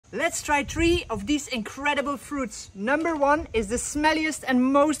Let's try 3 of these incredible fruits. Number 1 is the smelliest and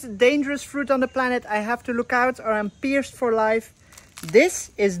most dangerous fruit on the planet. I have to look out or I'm pierced for life.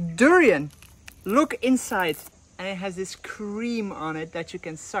 This is durian. Look inside. And it has this cream on it that you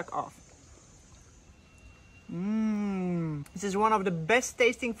can suck off. This is one of the best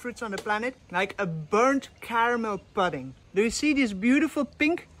tasting fruits on the planet. Like a burnt caramel pudding. Do you see this beautiful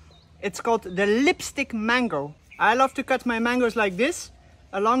pink? It's called the lipstick mango. I love to cut my mangoes like this.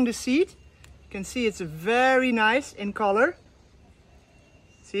 Along the seed. You can see it's very nice in color.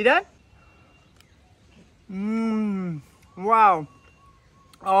 See that? Wow.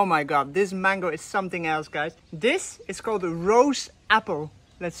 Oh my god, this mango is something else, guys. This is called a rose apple.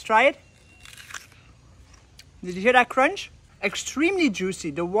 Let's try it. Did you hear that crunch? Extremely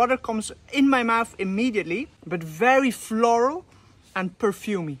juicy. The water comes in my mouth immediately, but very floral and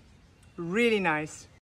perfumey. Really nice.